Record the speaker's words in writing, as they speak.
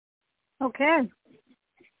Okay.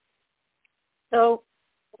 So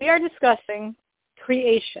we are discussing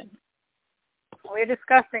creation. We're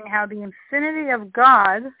discussing how the infinity of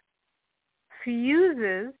God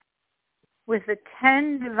fuses with the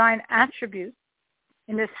 10 divine attributes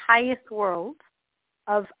in this highest world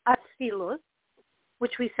of Atzilus,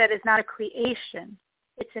 which we said is not a creation,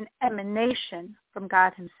 it's an emanation from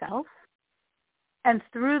God himself. And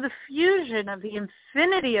through the fusion of the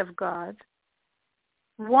infinity of God,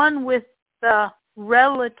 one with the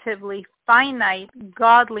relatively finite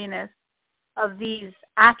godliness of these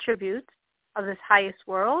attributes of this highest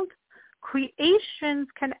world, creations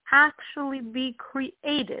can actually be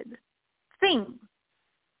created.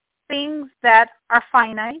 Things that are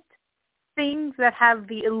finite, things that have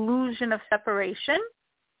the illusion of separation,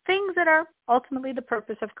 things that are ultimately the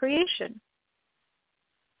purpose of creation.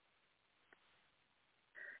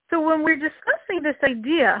 So when we're discussing this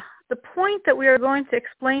idea, the point that we are going to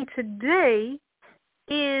explain today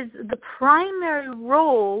is the primary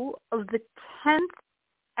role of the 10th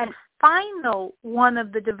and final one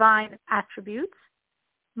of the divine attributes,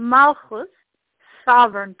 Malchus,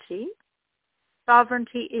 sovereignty.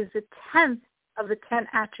 Sovereignty is the 10th of the 10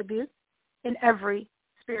 attributes in every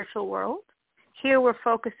spiritual world. Here we're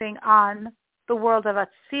focusing on the world of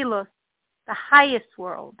Atzilus, the highest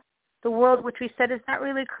world, the world which we said is not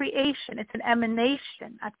really creation, it's an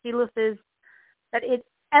emanation. Atzilus is that it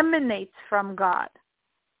emanates from God.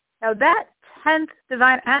 Now that 10th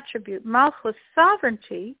divine attribute, Malchus,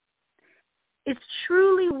 sovereignty, is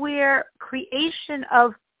truly where creation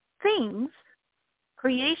of things,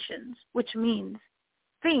 creations, which means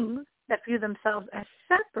things that view themselves as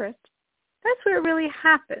separate, that's where it really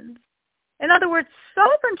happens. In other words,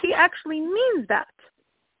 sovereignty actually means that.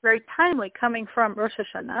 Very timely, coming from Rosh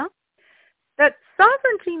Hashanah, that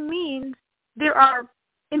sovereignty means there are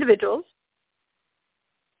individuals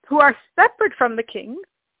who are separate from the king,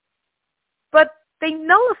 but they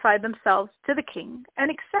nullify themselves to the king and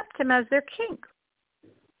accept him as their king.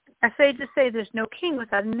 Our sages say there's no king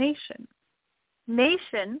without a nation.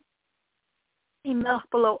 Nation, imelch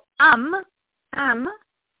below am,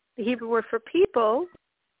 the Hebrew word for people,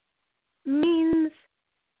 means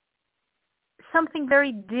something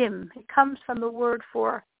very dim. It comes from the word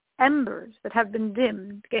for embers that have been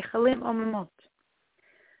dimmed, gechalim omemot,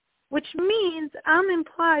 which means am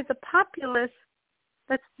implies a populace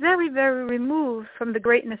that's very, very removed from the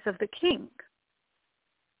greatness of the king.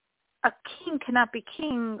 A king cannot be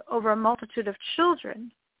king over a multitude of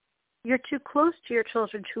children. You're too close to your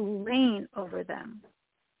children to reign over them.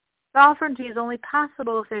 Sovereignty is only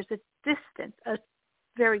possible if there's a distance, a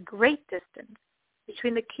very great distance,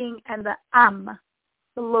 between the king and the am,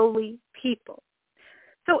 the lowly people.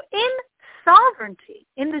 So in sovereignty,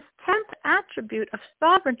 in this 10th attribute of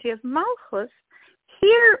sovereignty of Malchus,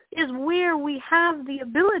 here is where we have the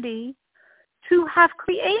ability to have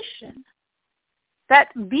creation, that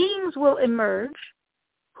beings will emerge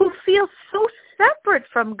who feel so separate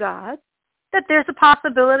from God that there's a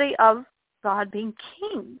possibility of God being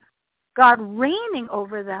king, God reigning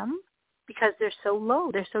over them because they're so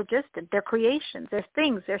low, they're so distant, they're creations, they're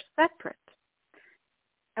things, they're separate.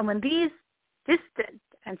 And when these distant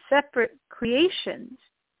and separate creations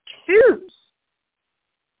choose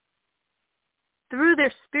through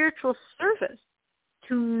their spiritual service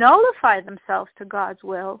to nullify themselves to God's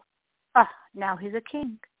will, now he's a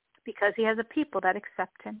king because he has a people that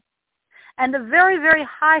accept him. And the very, very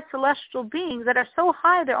high celestial beings that are so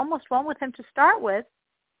high they're almost one with him to start with,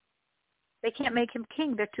 they can't make him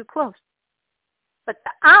king, they're too close. But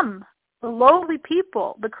the lowly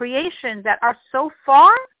people, the creations that are so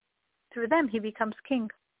far, through them he becomes king.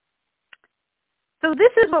 So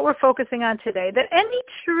this is what we're focusing on today, that any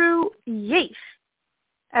true yesh,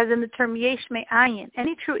 as in the term yesh me'ayin,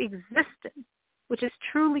 any true existence, which is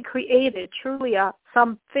truly created, truly a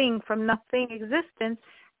something from nothing existence,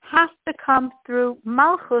 has to come through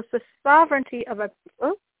Malchus, the sovereignty of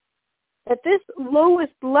Atzilus, that this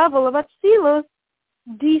lowest level of Atzilus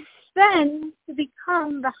descends to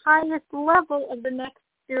become the highest level of the next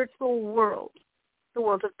spiritual world, the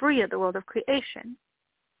world of Bria, the world of creation.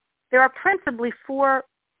 There are principally 4,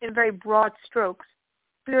 in very broad strokes,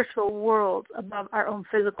 spiritual worlds above our own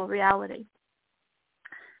physical reality.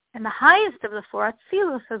 And the highest of the 4,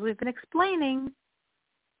 Atzilus, as we've been explaining,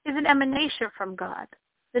 is an emanation from God.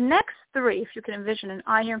 The next 3, if you can envision an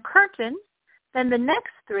iron curtain, then the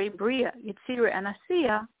next 3, Bria, Yetzirah, and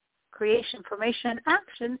Asiya, creation, formation, and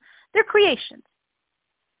action, they're creations.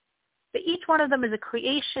 But each one of them is a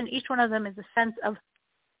creation. Each one of them is a sense of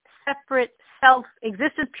separate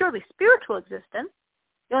self-existence, purely spiritual existence.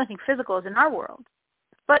 The only thing physical is in our world.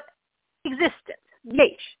 But existence,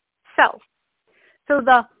 yesh, himself. So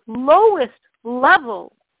the lowest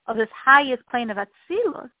level of this highest plane of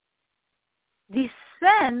Atzilus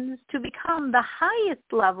descends to become the highest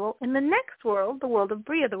level in the next world, the world of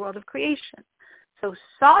Bria, the world of creation. So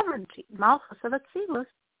sovereignty, Malchus of Atzilus,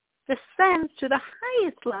 descends to the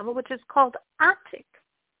highest level, which is called Atik.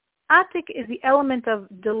 Atik is the element of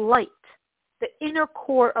delight, the inner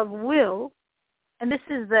core of will, and this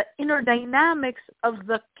is the inner dynamics of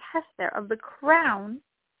the Keser, of the crown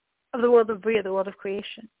of the world of Bria, the world of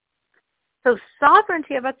creation. So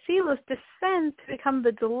sovereignty of Atzilus descends to become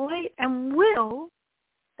the delight and will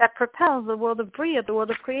that propels the world of Bria, the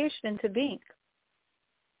world of creation, into being.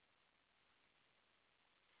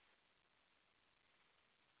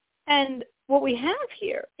 And what we have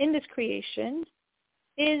here in this creation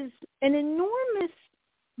is an enormous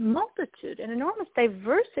multitude, an enormous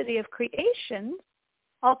diversity of creations,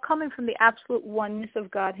 all coming from the absolute oneness of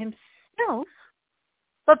God himself,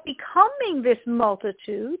 but becoming this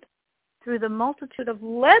multitude through the multitude of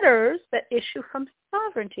letters that issue from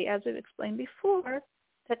sovereignty, as we've explained before,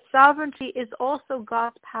 that sovereignty is also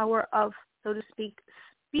God's power of, so to speak,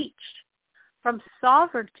 speech. From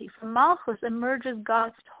sovereignty, from Malchus, emerges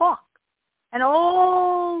God's talk. And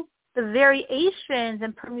all the variations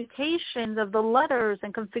and permutations of the letters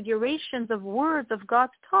and configurations of words of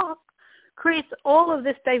God's talk creates all of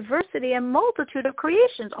this diversity and multitude of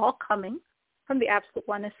creations, all coming from the absolute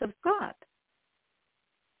oneness of God.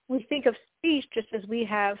 We think of speech just as we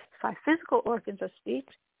have 5 physical organs of speech.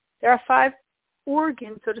 There are 5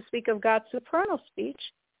 organs, so to speak, of God's supernal speech,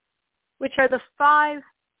 which are the 5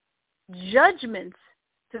 judgments,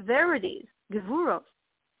 severities, gevuros,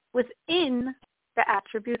 within the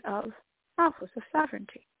attribute of Malchus, of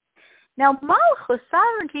sovereignty. Now, Malchus,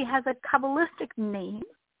 sovereignty, has a Kabbalistic name,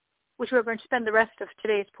 which we're going to spend the rest of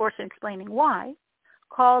today's portion explaining why,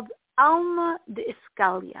 called Alma de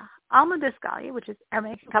Iskalia. Alma de Iskalia, which is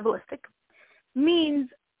Aramaic and Kabbalistic, means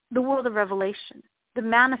the world of revelation, the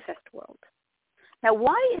manifest world. Now,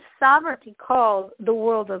 why is sovereignty called the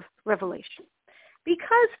world of revelation?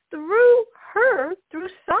 Because through her, through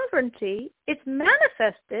sovereignty, it's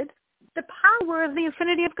manifested the power of the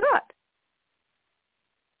infinity of God.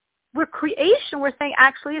 Where creation, we're saying,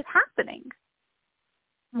 actually is happening.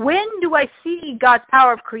 When do I see God's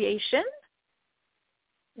power of creation?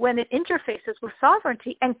 When it interfaces with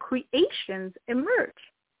sovereignty and creations emerge.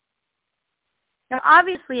 Now,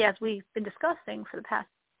 obviously, as we've been discussing for the past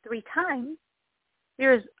 3 times,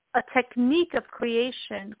 there's a technique of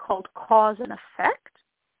creation called cause and effect,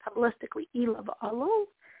 Kabbalistically Ila v'Alul.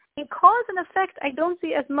 In cause and effect, I don't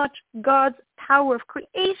see as much God's power of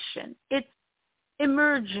creation. It's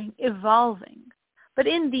emerging, evolving. But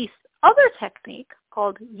in this other technique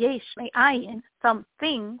called Yesh Me'ayin,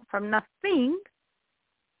 something from nothing,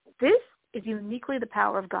 this is uniquely the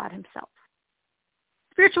power of God himself.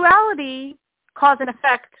 Spirituality, cause and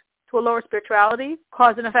effect to a lower spirituality,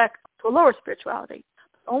 cause and effect to a lower spirituality.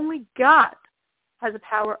 Only God has the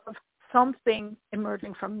power of something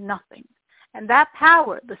emerging from nothing. And that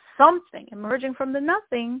power, the something emerging from the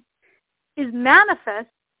nothing, is manifest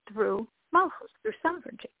through Malchus, through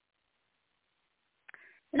sovereignty.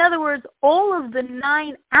 In other words, all of the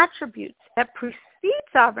 9 attributes that precede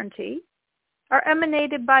sovereignty are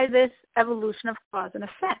emanated by this evolution of cause and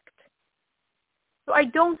effect. So I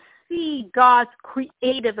don't see God's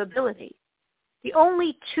creative ability. The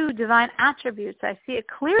only 2 divine attributes I see it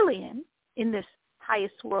clearly in this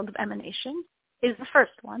highest world of emanation, is the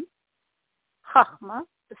first one, Chachma,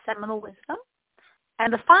 the seminal wisdom,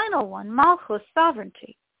 and the final one, Malchus,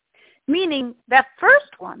 sovereignty. Meaning that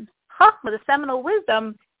first one, Chachma, the seminal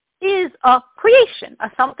wisdom, is a creation, a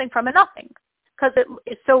something from a nothing, because it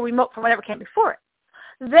is so remote from whatever came before it.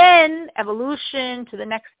 Then evolution to the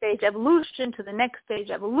next stage, evolution to the next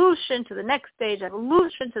stage, evolution to the next stage,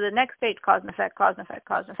 evolution to the next stage, cause and effect, cause and effect,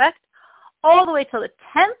 cause and effect, all the way till the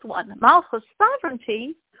 10th one, Malchus,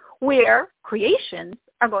 sovereignty, where creations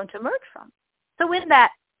are going to emerge from. So in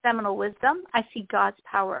that seminal wisdom, I see God's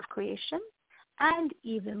power of creation, and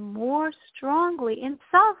even more strongly in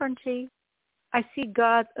sovereignty, I see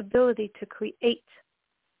God's ability to create,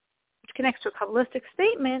 which connects to a Kabbalistic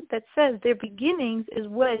statement that says their beginnings is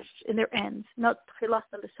wedged in their ends, not tchilas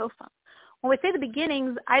and besofam. When we say the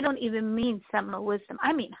beginnings, I don't even mean seminal wisdom.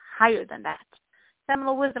 I mean higher than that.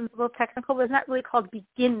 Seminal wisdom is a little technical, but it's not really called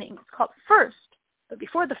beginning. It's called first. But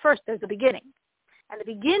before the first, there's a beginning. And the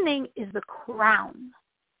beginning is the crown,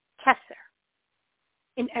 Keser.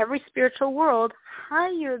 In every spiritual world,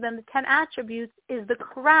 higher than the 10 attributes is the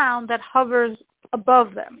crown that hovers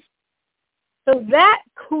above them. So that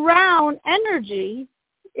crown energy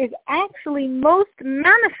is actually most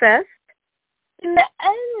manifest in the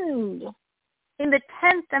beginning in the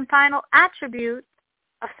 10th and final attribute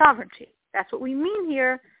of sovereignty. That's what we mean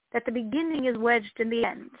here, that the beginning is wedged in the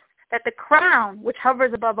end. That the crown, which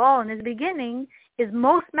hovers above all in his beginning, is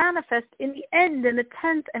most manifest in the end, in the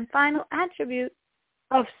 10th and final attribute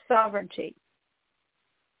of sovereignty.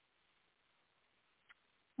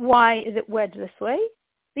 Why is it wedged this way?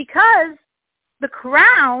 Because the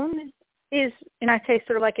crown is, and I say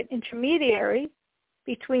sort of like an intermediary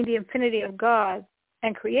between the infinity of God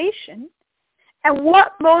and creation. And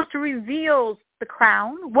what most reveals the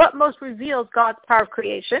crown, what most reveals God's power of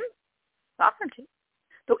creation? Sovereignty.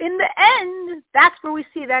 So in the end, that's where we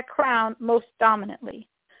see that crown most dominantly,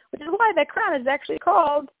 which is why that crown is actually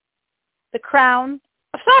called the crown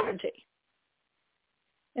of sovereignty.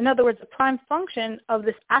 In other words, the prime function of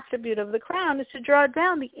this attribute of the crown is to draw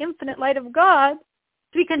down the infinite light of God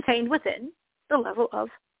to be contained within the level of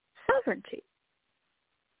sovereignty.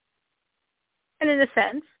 And in a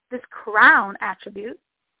sense, this crown attribute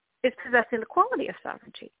is possessing the quality of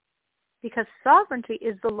sovereignty, because sovereignty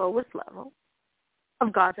is the lowest level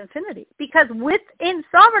of God's infinity. Because within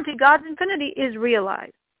sovereignty, God's infinity is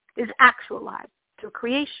realized, is actualized through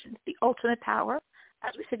creation, the ultimate power,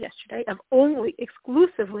 as we said yesterday, of only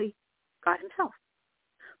exclusively God himself.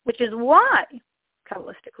 Which is why,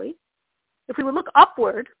 Kabbalistically, if we would look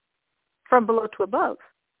upward from below to above,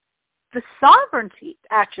 the sovereignty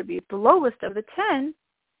attribute, the lowest of the 10,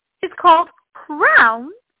 is called crown,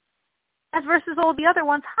 as versus all the other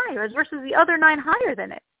ones higher, as versus the other 9 higher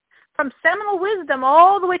than it. From seminal wisdom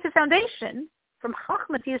all the way to foundation, from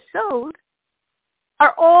Chachma to Yesod,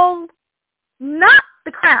 are all not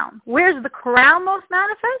the crown. Where's the crown most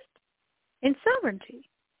manifest? In sovereignty.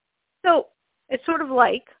 So it's sort of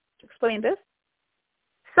like, to explain this,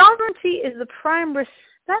 sovereignty is the prime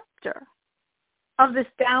receptor of this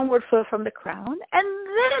downward flow from the crown, and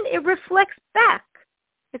then it reflects back.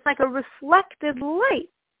 It's like a reflected light,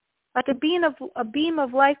 like a beam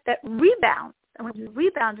of light that rebounds. And when it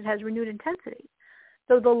rebounds, it has renewed intensity.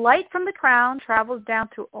 So the light from the crown travels down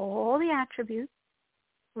through all the attributes,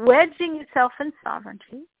 wedging itself in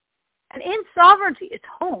sovereignty. And in sovereignty, its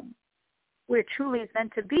home, where it truly is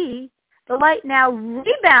meant to be, the light now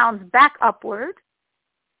rebounds back upward.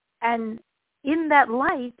 And in that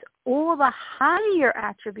light, all the higher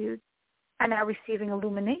attributes are now receiving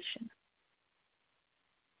illumination.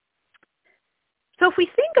 So if we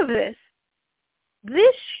think of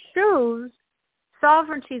this shows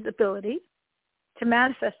sovereignty's ability to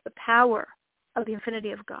manifest the power of the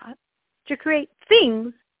infinity of God, to create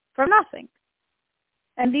things from nothing.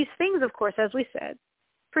 And these things, of course, as we said,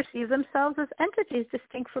 perceive themselves as entities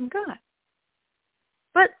distinct from God.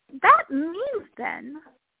 But that means then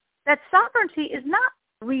that sovereignty is not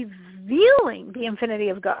revealing the infinity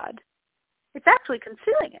of God. It's actually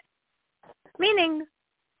concealing it. Meaning,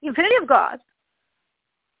 the infinity of God,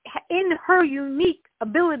 in her unique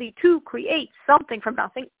ability to create something from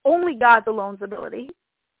nothing, only God's alone's ability,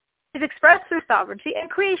 is expressed through sovereignty, and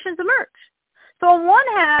creations emerge. So on one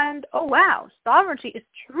hand, oh wow, sovereignty is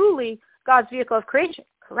truly God's vehicle of creation.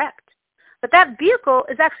 Correct. But that vehicle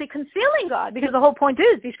is actually concealing God, because the whole point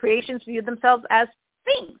is these creations view themselves as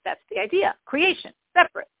things. That's the idea. Creation,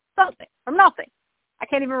 separate, something from nothing. I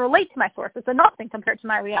can't even relate to my source. It's a nothing compared to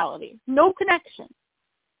my reality. No connection.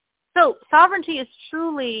 So sovereignty is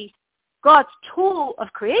truly God's tool of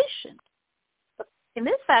creation. But in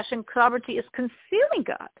this fashion, sovereignty is concealing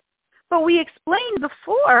God. But we explained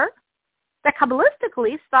before that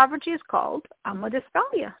Kabbalistically, sovereignty is called Alma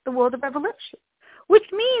D'Iscalia, the world of revelation, which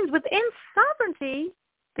means within sovereignty,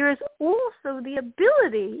 there is also the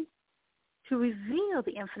ability to reveal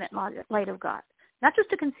the infinite light of God, not just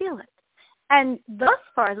to conceal it. And thus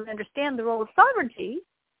far as we understand the role of sovereignty,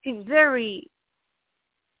 it's very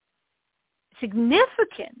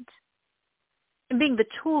significant in being the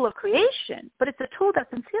tool of creation, but it's a tool that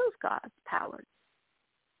conceals God's powers.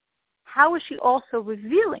 How is she also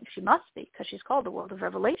revealing? She must be, because she's called the world of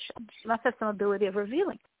revelation. She must have some ability of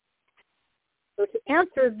revealing. So to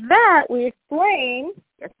answer that, we explain,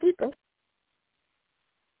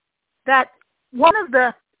 that one of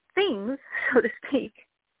the things, so to speak,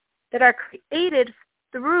 that are created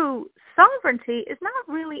through sovereignty is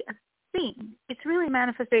not really a thing. It's really a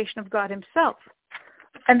manifestation of God himself.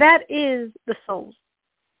 And that is the souls.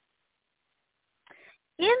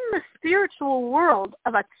 In the spiritual world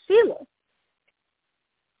of Atzilus,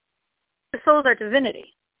 the souls are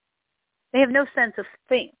divinity. They have no sense of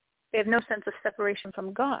thing. They have no sense of separation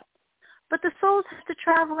from God. But the souls have to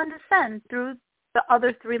travel and descend through the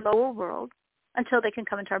other 3 lower worlds until they can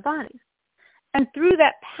come into our bodies. And through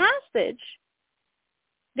that passage,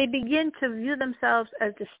 they begin to view themselves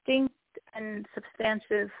as distinct and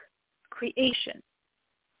substantive creation.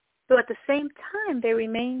 So at the same time, they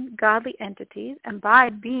remain godly entities, and by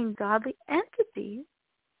being godly entities,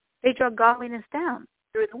 they draw godliness down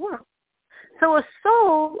through the world. So a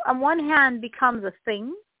soul, on one hand, becomes a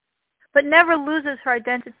thing, but never loses her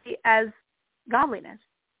identity as godliness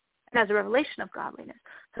and as a revelation of godliness.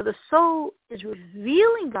 So the soul is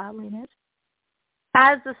revealing godliness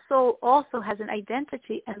as the soul also has an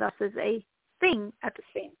identity and thus is a thing at the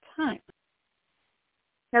same time.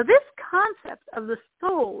 Now this concept of the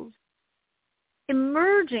soul's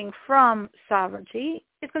emerging from sovereignty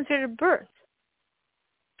is considered birth.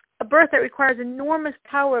 A birth that requires enormous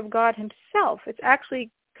power of God himself. It's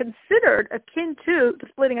actually considered akin to the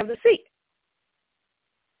splitting of the sea.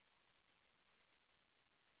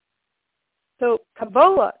 So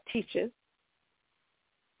Kabbalah teaches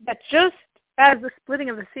that just as the splitting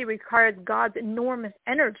of the sea requires God's enormous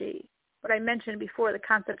energy, what I mentioned before, the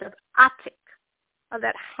concept of atik, of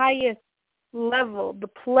that highest level, the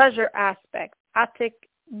pleasure aspect. Atik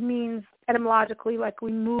means etymologically like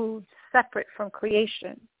removed, separate from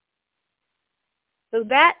creation. So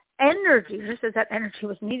that energy, just as that energy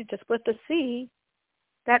was needed to split the sea,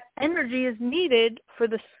 that energy is needed for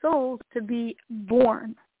the souls to be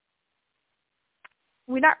born.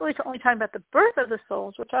 We're not really only talking about the birth of the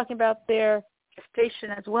souls, we're talking about their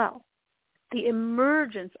gestation as well. The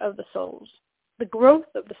emergence of the souls, the growth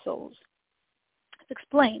of the souls. It's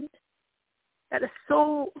explained that a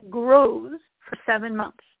soul grows for 7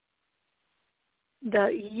 months. The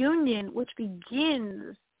union which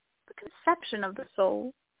begins the conception of the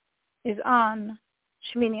soul is on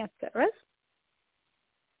Shmini Atzeres.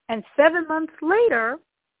 And 7 months later,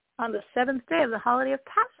 on the 7th day of the holiday of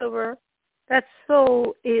Passover, that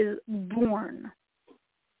soul is born.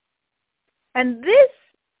 And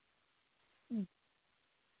this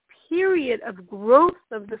period of growth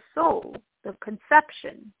of the soul, the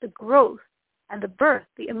conception, the growth, and the birth,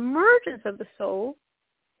 the emergence of the soul,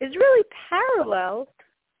 is really parallel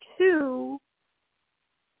to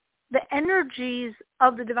the energies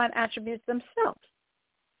of the divine attributes themselves.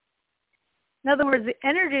 In other words, the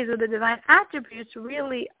energies of the divine attributes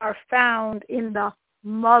really are found in the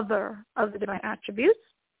mother of the divine attributes,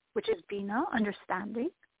 which is Bina, understanding,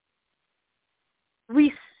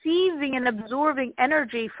 receiving and absorbing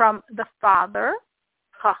energy from the father,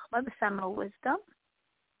 Chachma, the seminal wisdom,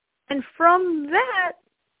 and from that,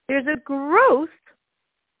 there's a growth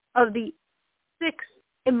of the 6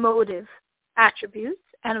 emotive attributes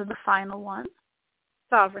and of the final one,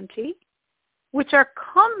 sovereignty, which are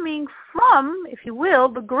coming from, if you will,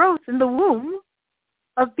 the growth in the womb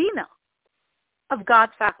of Bina, of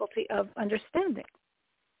God's faculty of understanding.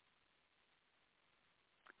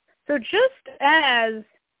 So just as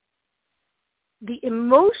the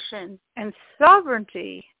emotion and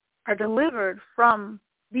sovereignty are delivered from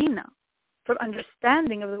Bina, from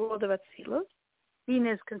understanding of the world of Atzilus,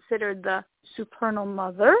 Bina is considered the supernal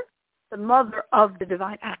mother, the mother of the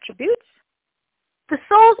divine attributes. The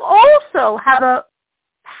souls also have a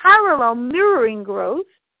parallel mirroring growth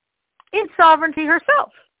in sovereignty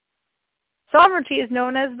herself. Sovereignty is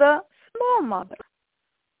known as the small mother.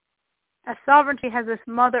 As sovereignty has this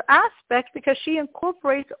mother aspect because she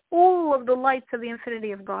incorporates all of the lights of the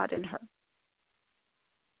infinity of God in her.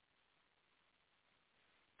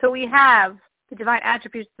 So we have the divine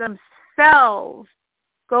attributes themselves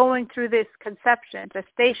going through this conception,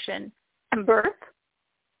 gestation, and birth.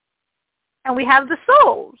 And we have the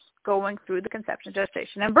souls going through the conception,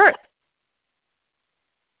 gestation, and birth.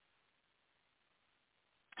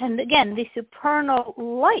 And again, the supernal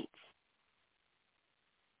lights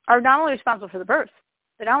are not only responsible for the birth,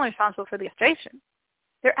 they're not only responsible for the gestation,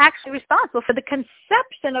 they're actually responsible for the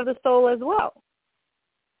conception of the soul as well.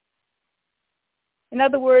 In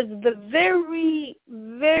other words, the very,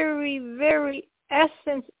 very, very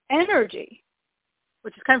essence energy,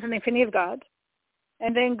 which is coming from the infinity of God,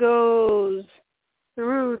 and then goes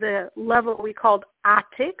through the level we called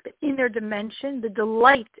Atik, the inner dimension, the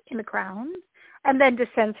delight in the crown, and then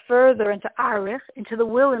descends further into Arich, into the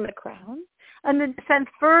will in the crown, and then descends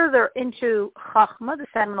further into Chachma, the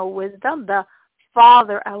seminal wisdom, the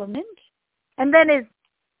father element, and then is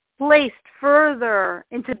placed further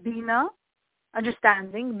into Bina,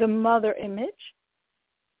 understanding, the mother image,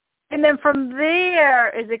 and then from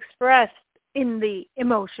there is expressed in the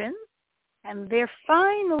emotions, and there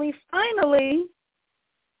finally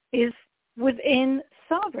is within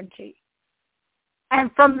sovereignty. And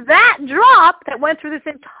from that drop that went through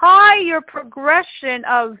this entire progression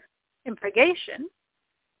of impregation,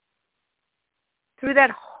 through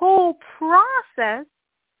that whole process,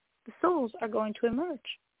 the souls are going to emerge.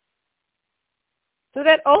 So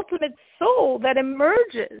that ultimate soul that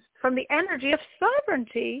emerges from the energy of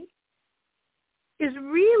sovereignty is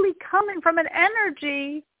really coming from an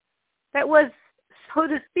energy that was, so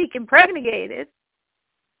to speak, impregnated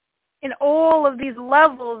in all of these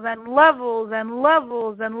levels and levels and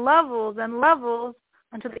levels and levels and levels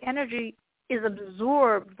until the energy is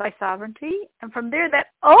absorbed by sovereignty. And from there, that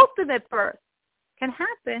ultimate birth can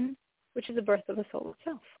happen, which is the birth of the soul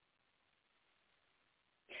itself.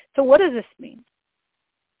 So what does this mean?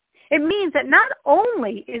 It means that not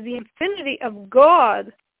only is the infinity of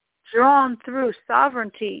God drawn through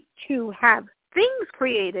sovereignty to have things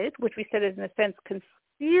created, which we said is in a sense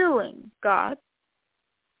concealing God,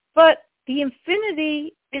 but the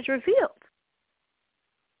infinity is revealed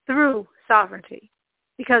through sovereignty.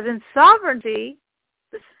 Because in sovereignty,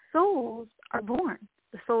 the souls are born,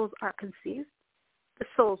 the souls are conceived, the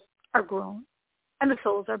souls are grown, and the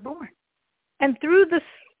souls are born. And through the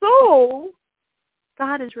soul,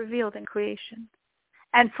 God is revealed in creation.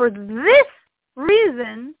 And for this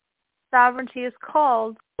reason, sovereignty is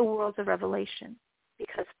called the worlds of revelation,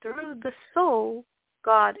 because through the soul,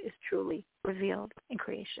 God is truly revealed in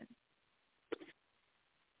creation.